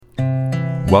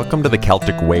Welcome to the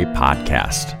Celtic Way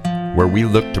podcast, where we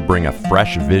look to bring a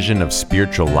fresh vision of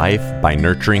spiritual life by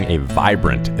nurturing a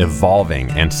vibrant, evolving,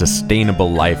 and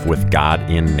sustainable life with God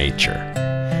in nature.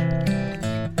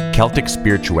 Celtic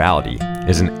spirituality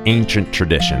is an ancient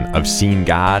tradition of seeing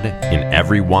God in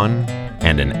everyone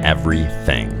and in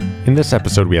everything. In this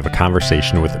episode, we have a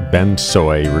conversation with Ben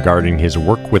Soy regarding his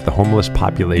work with the homeless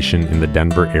population in the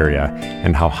Denver area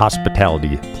and how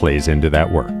hospitality plays into that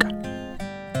work.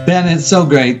 Ben, it's so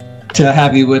great to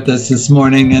have you with us this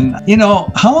morning. And,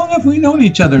 how long have we known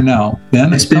each other now,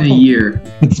 Ben? It's been a year.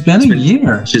 It's been a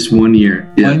year. Just 1 year.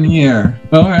 Yeah. 1 year.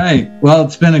 All right. Well,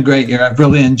 it's been a great year. I've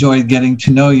really enjoyed getting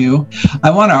to know you. I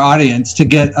want our audience to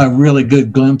get a really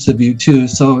good glimpse of you, too.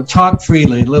 So talk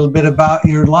freely, a little bit about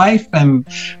your life and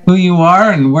who you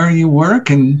are and where you work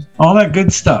and all that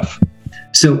good stuff.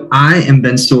 So I am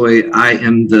Ben Soy.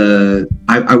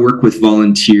 I work with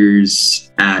volunteers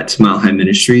at Mile High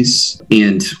Ministries.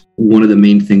 And one of the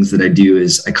main things that I do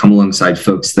is I come alongside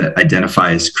folks that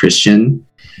identify as Christian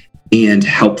and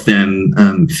help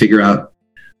them figure out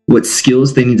what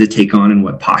skills they need to take on and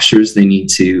what postures they need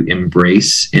to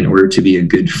embrace in order to be a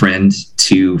good friend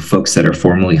to folks that are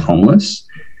formerly homeless.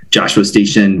 Joshua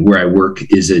Station, where I work,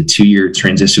 is a 2-year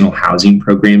transitional housing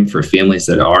program for families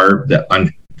that are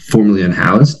formerly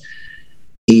unhoused.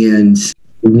 And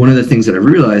one of the things that I've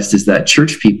realized is that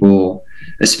church people,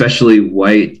 especially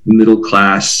white,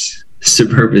 middle-class,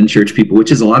 suburban church people,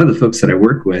 which is a lot of the folks that I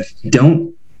work with,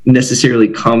 don't necessarily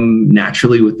come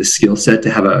naturally with the skill set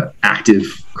to have an active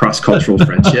cross-cultural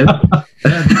friendship.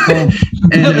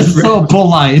 That's so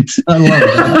polite. I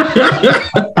love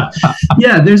that.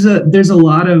 Yeah, there's a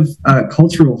lot of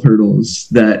cultural hurdles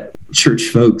that church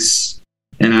folks,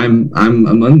 and I'm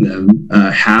among them,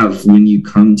 have when you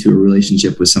come to a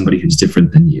relationship with somebody who's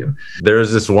different than you. There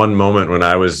was this one moment when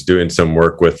I was doing some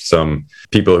work with some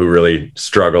people who really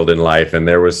struggled in life, and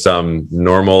there was some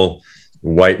normal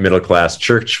white middle-class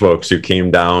church folks who came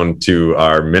down to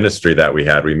our ministry that we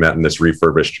had. We met in this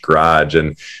refurbished garage,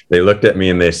 and they looked at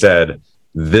me and they said,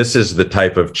 "This is the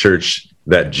type of church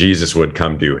that Jesus would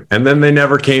come to." And then they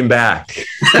never came back.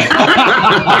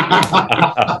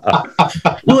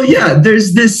 Well, yeah,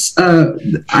 there's this,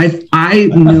 I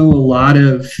know a lot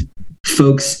of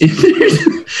folks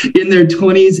in their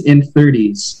 20s and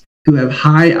 30s who have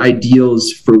high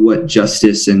ideals for what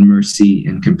justice and mercy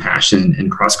and compassion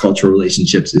and cross-cultural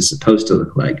relationships is supposed to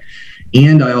look like.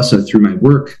 And I also, through my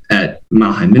work at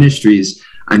Mile High Ministries,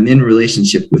 I'm in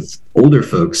relationship with older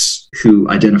folks who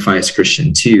identify as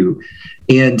Christian too.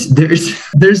 And there's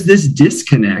this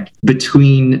disconnect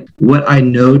between what I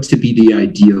know to be the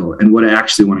ideal and what I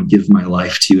actually want to give my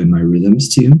life to and my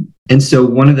rhythms to. And so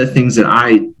one of the things that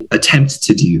I attempt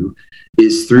to do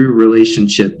is through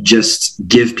relationship, just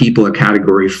give people a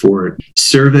category for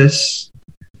service,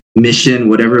 mission,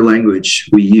 whatever language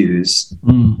we use,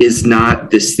 is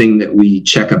not this thing that we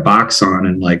check a box on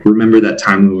and remember that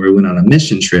time when we went on a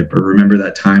mission trip, or remember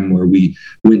that time where we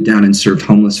went down and served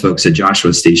homeless folks at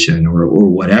Joshua Station or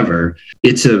whatever.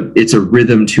 It's a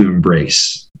rhythm to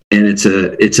embrace, and it's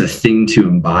a thing to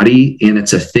embody, and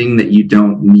it's a thing that you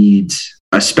don't need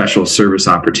a special service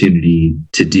opportunity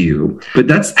to do. But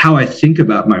that's how I think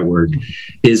about my work,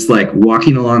 is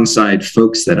walking alongside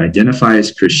folks that identify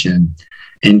as Christian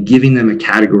and giving them a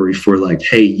category for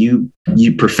hey, you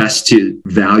profess to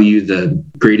value the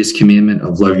greatest commandment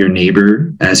of love your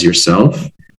neighbor as yourself.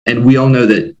 And we all know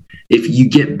that if you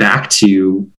get back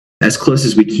to as close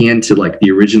as we can to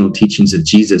the original teachings of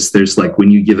Jesus, there's when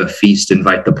you give a feast,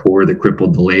 invite the poor, the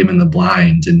crippled, the lame, and the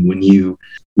blind. And when you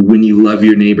love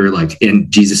your neighbor, and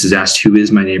Jesus is asked, who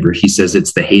is my neighbor? He says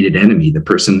it's the hated enemy, the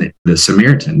person, the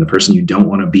Samaritan, the person you don't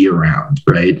want to be around,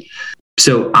 right?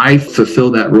 So I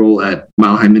fulfill that role at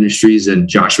Mile High Ministries and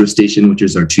Joshua Station, which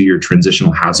is our 2-year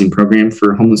transitional housing program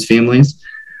for homeless families.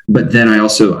 But then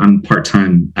I'm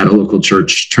part-time at a local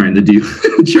church trying to do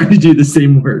the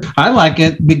same work. I like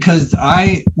it because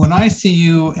when I see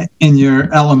you in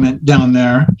your element down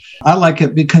there, I like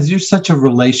it because you're such a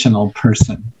relational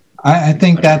person. I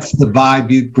think that's the vibe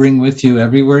you bring with you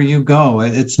everywhere you go.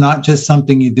 It's not just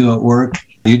something you do at work.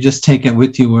 You just take it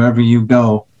with you wherever you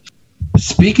go.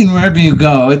 Speaking wherever you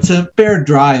go, it's a fair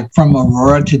drive from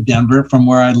Aurora to Denver, from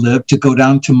where I live, to go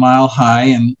down to Mile High.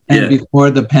 And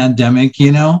before the pandemic,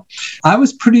 I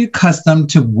was pretty accustomed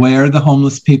to where the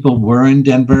homeless people were in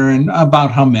Denver and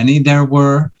about how many there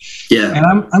were. Yeah.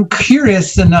 And I'm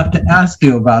curious enough to ask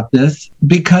you about this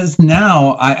because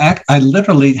now I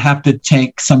literally have to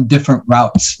take some different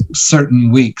routes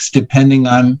certain weeks depending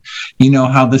on,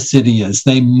 how the city is.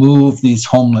 They move these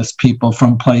homeless people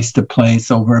from place to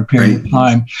place over a period of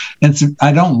time. And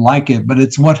I don't like it, but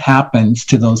it's what happens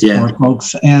to those poor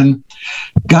folks. And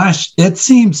gosh, it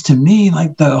seems to me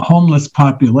like the homeless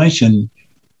population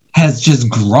has just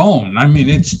grown. I mean,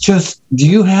 it's just, do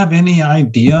you have any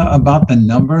idea about the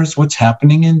numbers, what's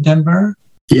happening in Denver?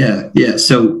 Yeah.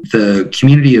 So the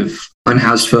community of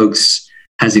unhoused folks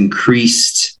has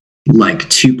increased like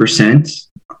 2%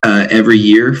 every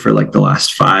year for like the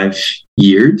last 5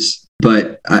 years.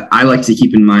 But I like to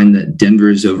keep in mind that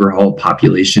Denver's overall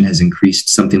population has increased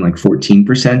something like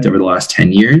 14% over the last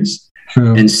 10 years.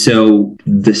 True. And so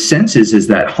the sense is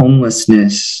that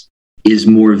homelessness is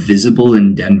more visible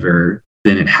in Denver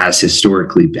than it has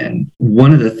historically been.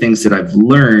 One of the things that I've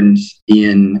learned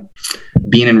in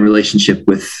being in relationship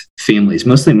with families,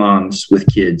 mostly moms with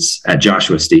kids at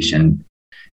Joshua Station,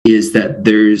 is that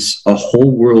there's a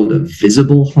whole world of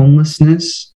visible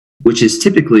homelessness, which is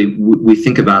typically, we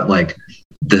think about like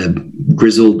the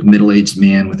grizzled middle-aged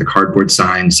man with a cardboard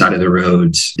sign side of the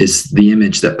road is the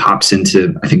image that pops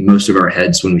into, I think, most of our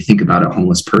heads when we think about a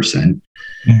homeless person.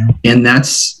 Yeah. And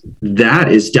that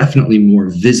is definitely more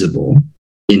visible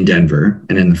in Denver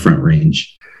and in the Front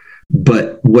Range.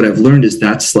 But what I've learned is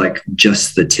that's like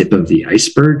just the tip of the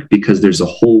iceberg, because there's a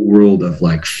whole world of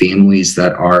like families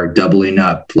that are doubling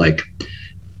up, like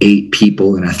 8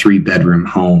 people in a 3-bedroom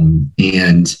home,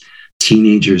 and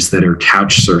teenagers that are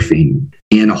couch surfing,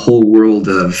 and a whole world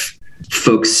of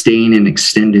folks staying in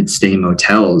extended stay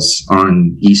motels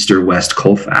on East or West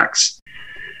Colfax.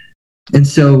 And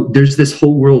so there's this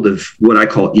whole world of what I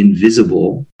call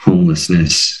invisible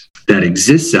homelessness that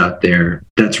exists out there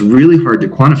that's really hard to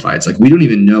quantify. It's like we don't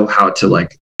even know how to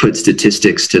like put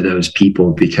statistics to those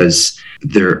people because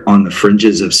they're on the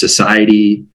fringes of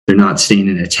society. They're not staying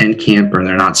in a tent camp, or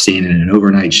they're not staying in an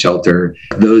overnight shelter.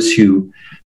 Those who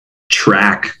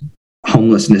track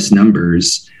homelessness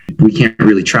numbers, we can't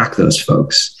really track those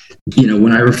folks.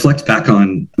 When I reflect back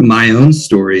on my own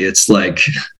story, it's like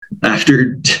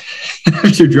after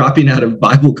dropping out of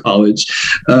Bible college,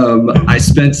 I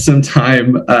spent some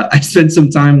time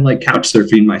like couch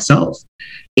surfing myself.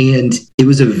 And it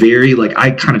was a very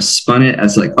I kind of spun it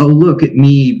as like, oh, look at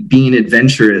me being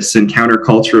adventurous and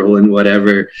countercultural and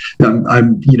whatever.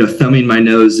 I'm thumbing my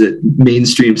nose at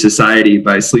mainstream society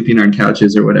by sleeping on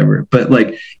couches or whatever. But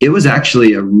it was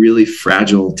actually a really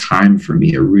fragile time for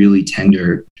me, a really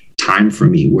tender time for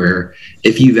me, where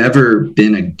if you've ever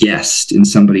been a guest in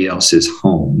somebody else's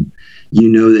home, you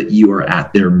know that you are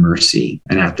at their mercy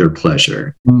and at their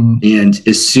pleasure. And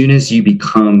as soon as you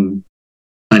become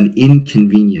an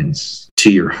inconvenience to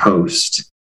your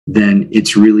host, then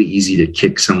it's really easy to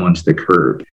kick someone to the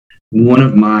curb. One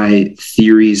of my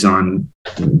theories on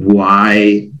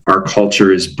why our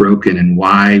culture is broken and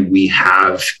why we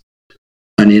have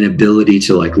an inability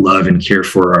to love and care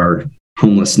for our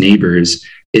homeless neighbors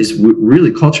is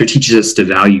really culture teaches us to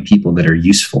value people that are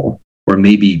useful or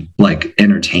maybe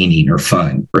entertaining or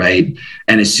fun, right?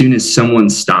 And as soon as someone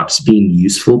stops being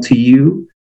useful to you,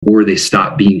 or they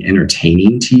stop being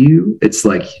entertaining to you, it's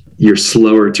like you're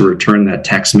slower to return that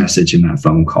text message and that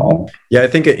phone call. Yeah, I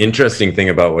think an interesting thing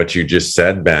about what you just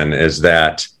said, Ben, is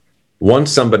that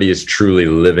once somebody is truly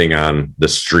living on the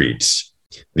streets,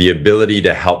 the ability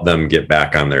to help them get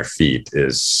back on their feet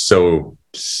is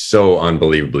so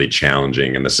unbelievably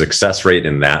challenging. And the success rate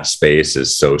in that space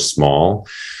is so small.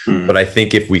 But I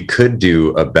think if we could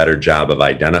do a better job of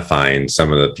identifying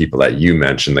some of the people that you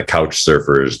mentioned, the couch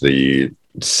surfers, the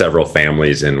several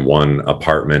families in one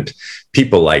apartment,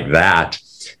 people like that,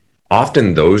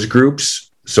 often those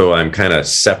groups, so I'm kind of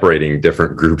separating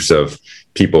different groups of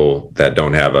people that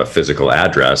don't have a physical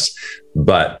address,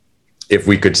 but if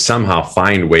we could somehow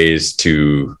find ways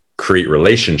to create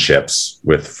relationships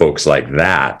with folks like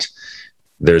that,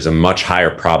 there's a much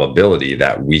higher probability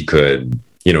that we could,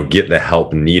 get the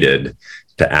help needed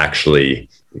to actually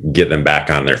get them back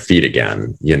on their feet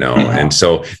again, And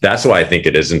so that's why I think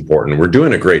it is important. We're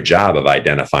doing a great job of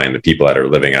identifying the people that are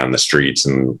living on the streets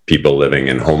and people living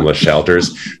in homeless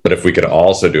shelters. But if we could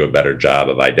also do a better job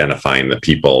of identifying the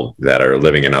people that are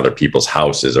living in other people's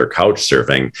houses or couch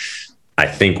surfing, I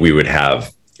think we would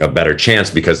have a better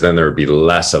chance, because then there would be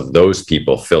less of those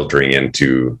people filtering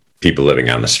into people living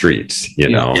on the streets.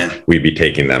 We'd be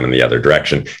taking them in the other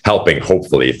direction, helping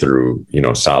hopefully through,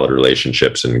 solid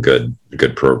relationships and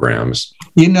good programs.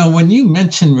 When you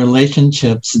mention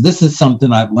relationships, this is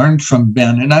something I've learned from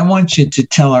Ben, and I want you to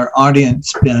tell our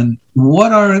audience, Ben,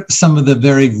 what are some of the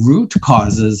very root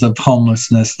causes of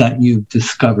homelessness that you've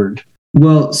discovered?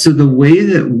 Well, so the way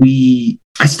that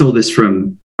I stole this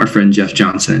from our friend Jeff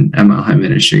Johnson at Mile High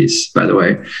Ministries, by the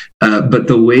way, but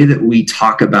the way that we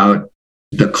talk about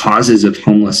the causes of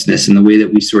homelessness and the way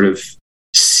that we sort of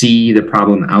see the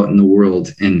problem out in the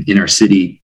world and in our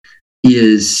city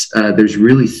is there's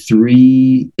really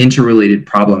three interrelated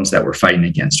problems that we're fighting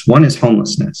against. One is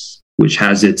homelessness, which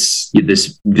has this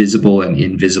visible and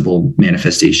invisible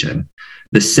manifestation.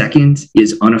 The second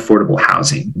is unaffordable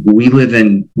housing. We live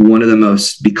in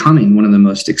becoming one of the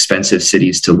most expensive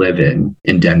cities to live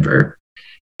in Denver.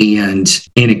 And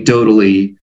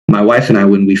anecdotally, my wife and I,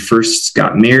 when we first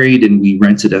got married and we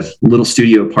rented a little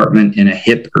studio apartment in a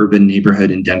hip urban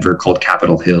neighborhood in Denver called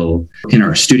Capitol Hill, in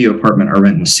our studio apartment, our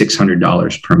rent was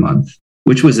 $600 per month,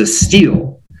 which was a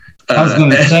steal. I was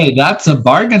going to say, that's a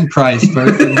bargain price for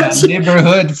that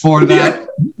neighborhood for that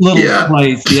little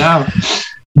place. Yeah.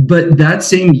 But that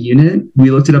same unit, we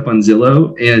looked it up on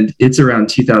Zillow, and it's around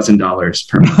 $2,000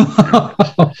 per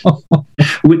month.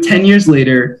 With 10 years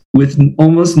later, with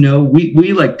almost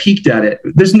we like peaked at it.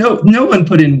 There's no one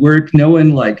put in work. No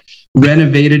one like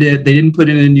renovated it. They didn't put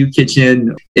in a new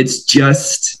kitchen. It's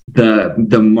just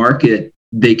the market.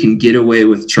 They can get away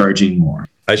with charging more.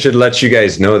 I should let you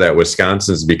guys know that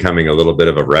Wisconsin's becoming a little bit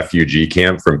of a refugee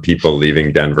camp from people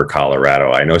leaving Denver,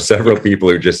 Colorado. I know several people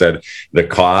who just said the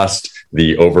cost,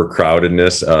 the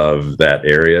overcrowdedness of that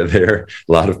area there.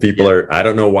 A lot of people I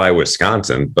don't know why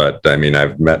Wisconsin, but I mean,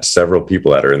 I've met several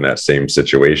people that are in that same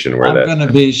situation where I'm going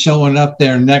to be showing up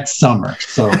there next summer.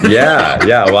 So yeah.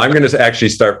 Well, I'm going to actually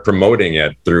start promoting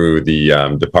it through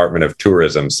the Department of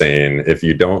Tourism, saying, if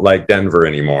you don't like Denver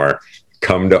anymore,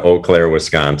 come to Eau Claire,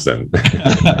 Wisconsin.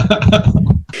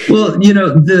 Well,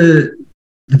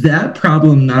 that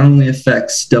problem not only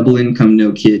affects double income,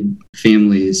 no kid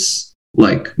families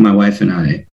like my wife and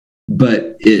I,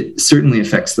 but it certainly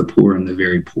affects the poor and the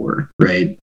very poor,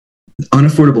 right?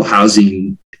 Unaffordable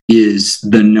housing is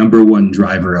the number one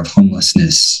driver of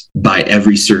homelessness by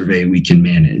every survey we can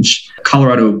manage.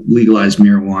 Colorado legalized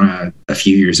marijuana a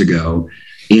few years ago.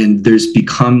 And there's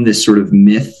become this sort of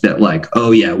myth that like,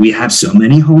 oh yeah, we have so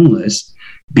many homeless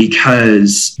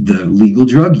because the legal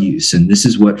drug use, and this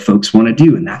is what folks want to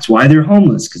do. And that's why they're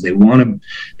homeless, because they want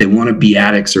to be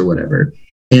addicts or whatever.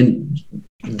 And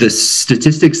the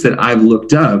statistics that I've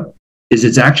looked up is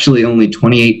it's actually only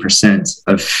 28%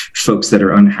 of folks that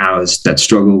are unhoused that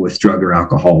struggle with drug or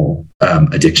alcohol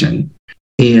addiction.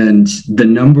 And the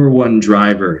number one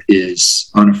driver is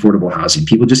unaffordable housing.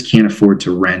 People just can't afford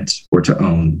to rent or to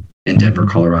own in Denver,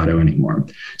 Colorado anymore.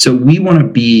 So we want to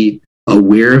be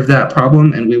aware of that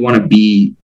problem, and we want to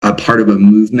be a part of a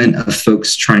movement of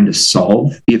folks trying to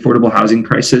solve the affordable housing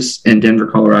crisis in Denver,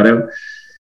 Colorado.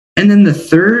 And then the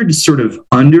third sort of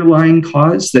underlying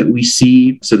cause that we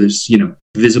see, so there's,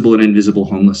 visible and invisible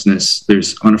homelessness,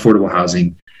 there's unaffordable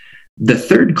housing. The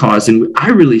third cause, and I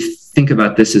really think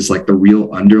about this as like the real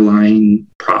underlying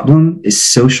problem, is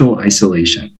social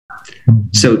isolation.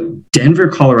 So Denver,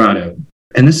 Colorado,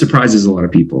 and this surprises a lot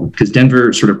of people because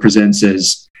Denver sort of presents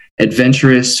as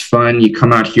adventurous, fun. You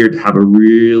come out here to have a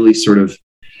really sort of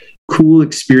cool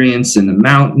experience in the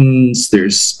mountains.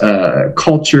 There's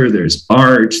culture, there's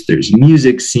art, there's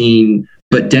music scene.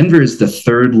 But Denver is the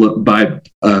third, by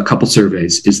a couple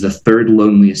surveys, is the third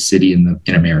loneliest city in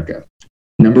America.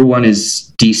 Number one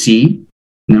is DC.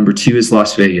 Number two is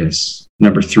Las Vegas.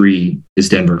 Number three is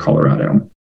Denver, Colorado.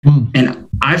 And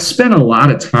I've spent a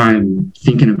lot of time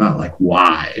thinking about like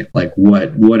why, like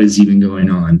what is even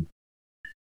going on.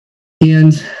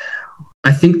 And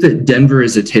I think that Denver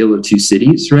is a tale of two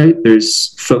cities, right?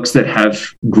 There's folks that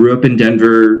grew up in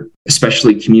Denver,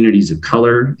 especially communities of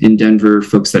color in Denver,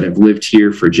 folks that have lived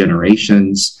here for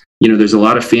generations. There's a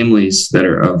lot of families that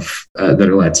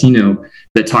are Latino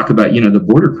that talk about, the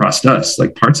border crossed us,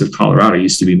 like parts of Colorado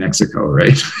used to be Mexico,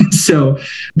 right? So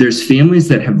there's families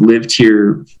that have lived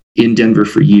here in Denver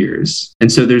for years.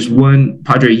 And so there's one,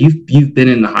 Padre, you've been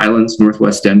in the Highlands,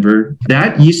 Northwest Denver.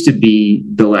 That used to be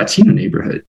the Latino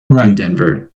neighborhood in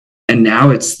Denver. And now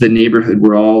it's the neighborhood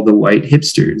where all the white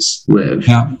hipsters live.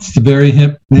 Yeah, it's a very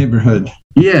hip neighborhood.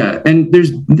 Yeah, and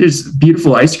there's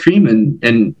beautiful ice cream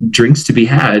and drinks to be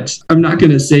had. I'm not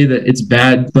going to say that it's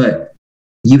bad, but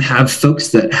you have folks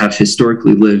that have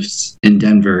historically lived in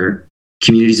Denver,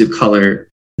 communities of color,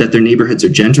 that their neighborhoods are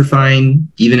gentrifying,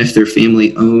 even if their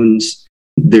family owns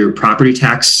Their property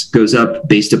tax goes up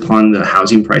based upon the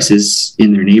housing prices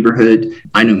in their neighborhood.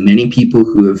 I know many people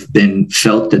who have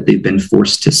felt that they've been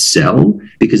forced to sell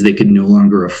because they could no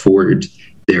longer afford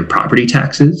their property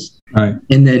taxes. Right.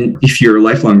 And then if you're a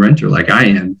lifelong renter like I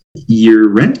am, your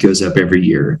rent goes up every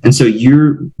year. And so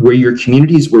where your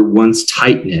communities were once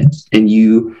tight-knit and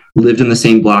you lived in the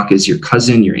same block as your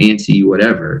cousin, your auntie,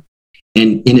 whatever,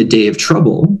 and in a day of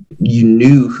trouble, you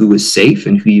knew who was safe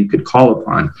and who you could call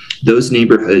upon. Those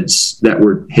neighborhoods that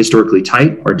were historically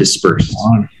tight are dispersed.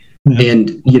 Yeah.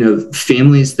 And,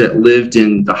 families that lived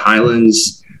in the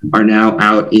Highlands are now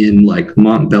out in like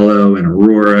Montbello and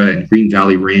Aurora and Green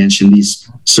Valley Ranch and these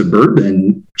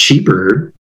suburban,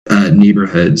 cheaper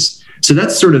neighborhoods. So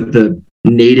that's sort of the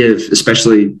native,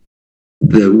 especially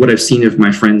what I've seen of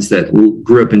my friends that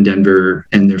grew up in Denver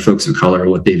and their folks of color,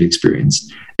 what they've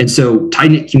experienced. And so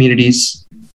tight-knit communities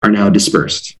are now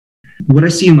dispersed. What I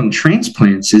see among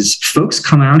transplants is folks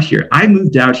come out here. I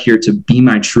moved out here to be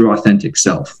my true, authentic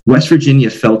self. West Virginia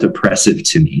felt oppressive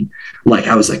to me. Like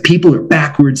I was like, people are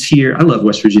backwards here. I love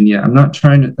West Virginia. I'm not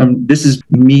trying to, this is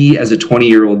me as a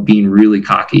 20-year-old being really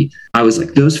cocky. I was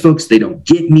like, those folks, they don't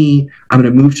get me. I'm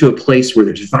going to move to a place where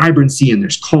there's vibrancy and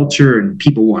there's culture and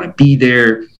people want to be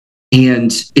there.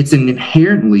 And it's an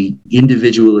inherently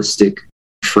individualistic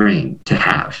frame to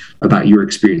have about your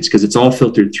experience because it's all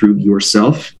filtered through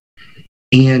yourself.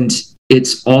 And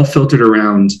it's all filtered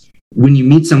around when you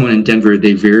meet someone in Denver,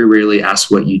 they very rarely ask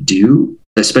what you do,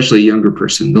 especially a younger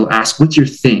person. They'll ask, what's your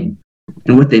thing?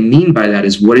 And what they mean by that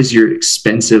is, what is your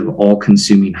expensive,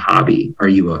 all-consuming hobby? Are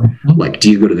you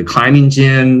do you go to the climbing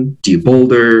gym? Do you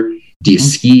boulder? Do you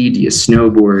ski? Do you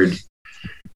snowboard?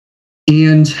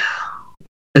 And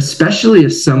especially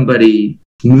if somebody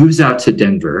moves out to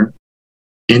Denver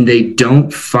and they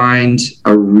don't find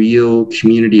a real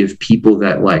community of people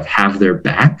that like have their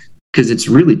back, because it's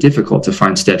really difficult to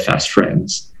find steadfast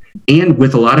friends. And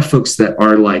with a lot of folks that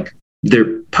are like,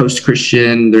 they're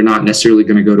post-Christian, they're not necessarily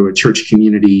going to go to a church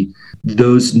community,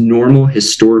 those normal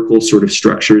historical sort of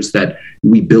structures that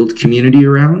we build community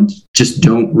around just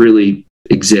don't really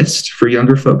exist for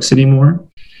younger folks anymore.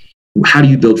 How do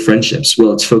you build friendships?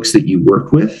 Well, it's folks that you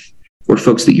work with or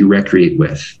folks that you recreate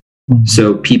with. Mm-hmm.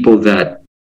 So people that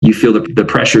you feel the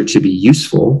pressure to be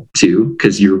useful to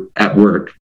because you're at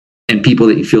work, and people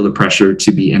that you feel the pressure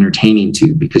to be entertaining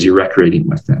to because you're recreating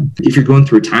with them. If you're going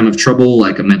through a time of trouble,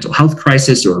 like a mental health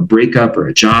crisis or a breakup or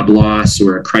a job loss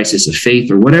or a crisis of faith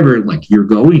or whatever like you're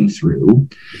going through,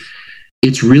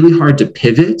 it's really hard to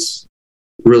pivot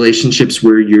relationships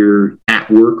where you're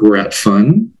at work or at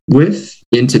fun with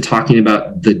into talking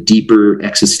about the deeper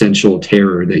existential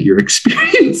terror that you're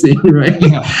experiencing, right?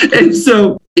 Yeah. And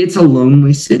so it's a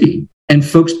lonely city, and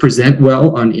folks present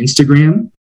well on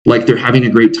Instagram like they're having a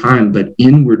great time, but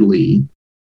inwardly,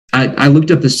 I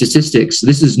looked up the statistics.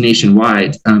 This is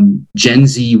nationwide. Gen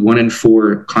Z, 1 in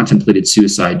 4 contemplated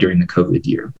suicide during the COVID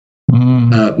year.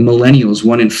 Millennials,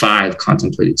 1 in 5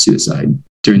 contemplated suicide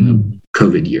during the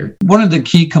COVID year. One of the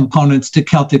key components to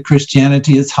Celtic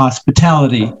Christianity is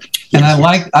hospitality. Yes. And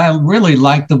I really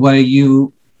like the way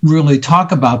you really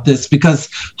talk about this, because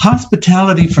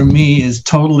hospitality for me is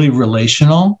totally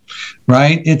relational,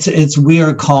 right? It's we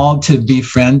are called to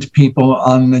befriend people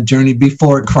on the journey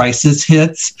before crisis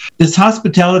hits. This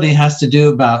hospitality has to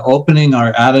do about opening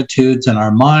our attitudes and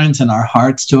our minds and our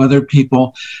hearts to other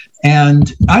people.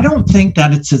 And I don't think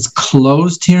that it's as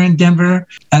closed here in Denver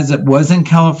as it was in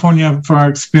California for our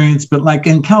experience. But like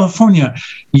in California,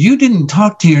 you didn't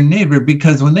talk to your neighbor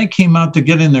because when they came out to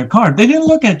get in their car, they didn't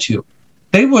look at you.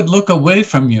 They would look away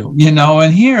from you,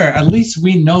 and here, at least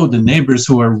we know the neighbors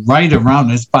who are right around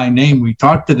us by name. We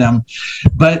talk to them.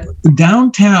 But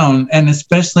downtown, and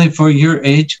especially for your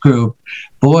age group,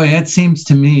 boy, it seems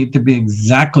to me to be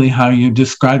exactly how you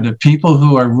described it. People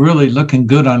who are really looking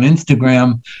good on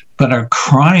Instagram, but are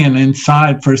crying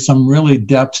inside for some really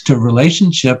depth to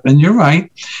relationship. And you're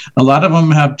right. A lot of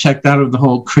them have checked out of the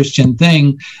whole Christian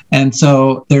thing. And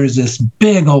so there's this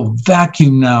big old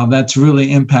vacuum now that's really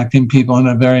impacting people in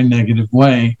a very negative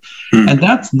way. And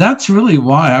that's really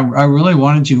why I really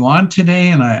wanted you on today.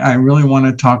 And I really want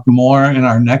to talk more in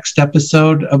our next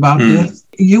episode about this.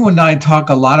 You and I talk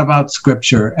a lot about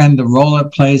scripture and the role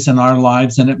it plays in our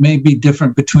lives, and it may be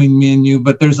different between me and you,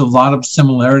 but there's a lot of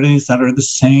similarities that are the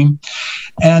same.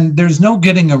 And there's no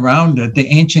getting around it. The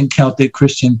ancient Celtic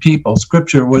Christian people,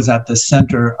 scripture was at the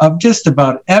center of just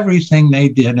about everything they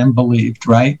did and believed,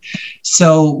 right?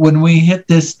 So when we hit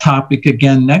this topic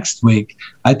again next week,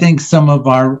 I think some of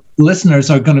our listeners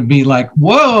are going to be like,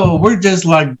 whoa, we're just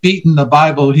like beating the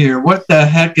Bible here. What the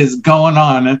heck is going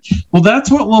on? And well, that's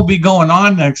what will be going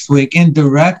on next week in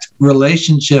direct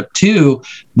relationship to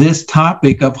this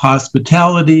topic of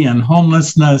hospitality and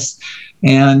homelessness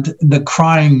and the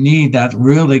crying need that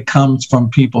really comes from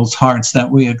people's hearts that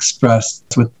we express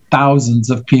with thousands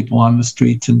of people on the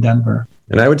streets in Denver.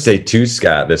 And I would say too,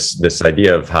 Scott, this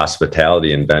idea of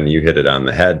hospitality, and Ben, you hit it on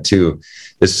the head too,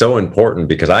 is so important,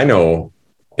 because I know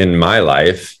in my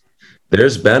life,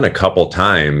 there's been a couple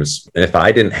times, if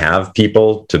I didn't have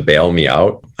people to bail me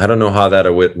out, I don't know how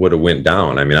that would have went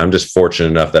down. I mean, I'm just fortunate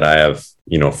enough that I have,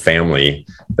 family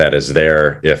that is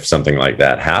there if something like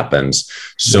that happens.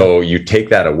 So you take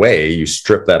that away, you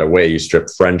strip that away, you strip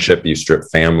friendship, you strip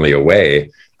family away.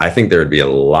 I think there would be a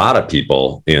lot of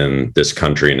people in this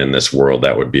country and in this world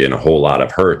that would be in a whole lot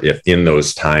of hurt if in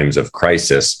those times of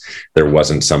crisis, there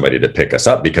wasn't somebody to pick us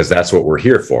up, because that's what we're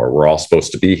here for. We're all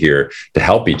supposed to be here to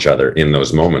help each other in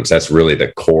those moments. That's really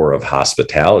the core of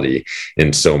hospitality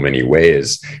in so many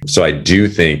ways. So I do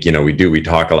think, we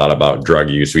talk a lot about drug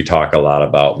use. We talk a lot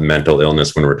about mental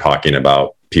illness when we're talking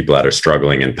about people that are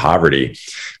struggling in poverty.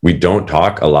 We don't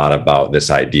talk a lot about this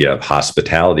idea of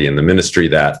hospitality. In the ministry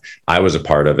that I was a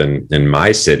part of in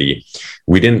my city,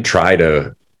 we didn't try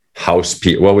to house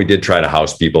people. Well, we did try to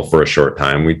house people for a short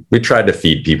time. We tried to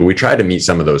feed people. We tried to meet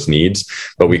some of those needs,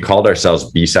 but we called ourselves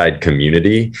B-Side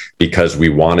Community because we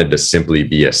wanted to simply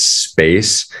be a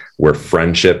space where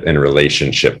friendship and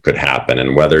relationship could happen.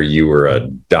 And whether you were a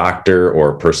doctor or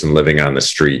a person living on the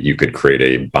street, you could create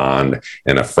a bond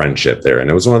and a friendship there.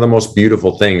 And it was one of the most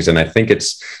beautiful things. And I think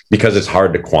it's because it's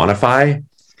hard to quantify.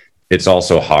 It's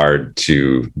also hard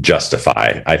to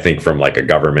justify, I think, from like a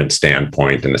government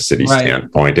standpoint and a city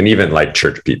standpoint, and even like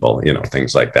church people,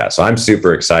 things like that. So I'm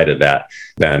super excited that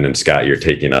Ben and Scott, you're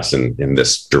taking us in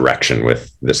this direction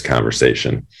with this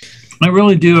conversation. I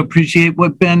really do appreciate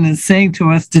what Ben is saying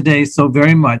to us today so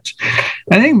very much.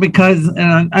 I think because,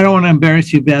 and I don't want to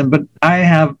embarrass you, Ben, but I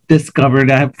have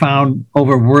found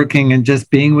over working and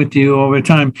just being with you over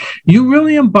time, you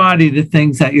really embody the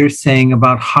things that you're saying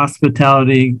about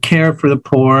hospitality, care for the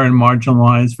poor and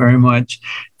marginalized very much.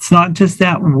 It's not just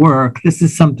that work. This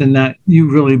is something that you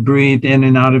really breathe in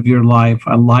and out of your life.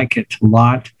 I like it a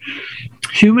lot.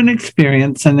 Human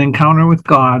experience and encounter with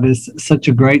God is such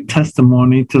a great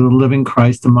testimony to the living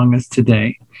Christ among us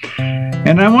today.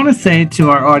 And I want to say to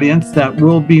our audience that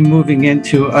we'll be moving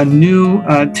into a new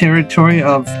territory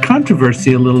of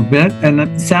controversy a little bit. And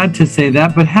it's sad to say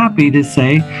that, but happy to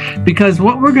say, because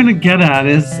what we're going to get at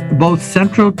is both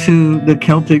central to the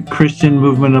Celtic Christian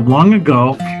movement of long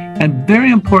ago and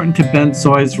very important to Ben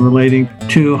Soys relating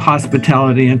to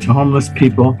hospitality and to homeless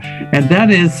people. And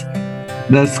that is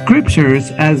the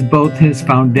scriptures as both his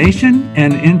foundation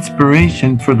and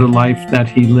inspiration for the life that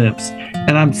he lives.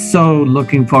 And I'm so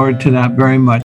looking forward to that very much.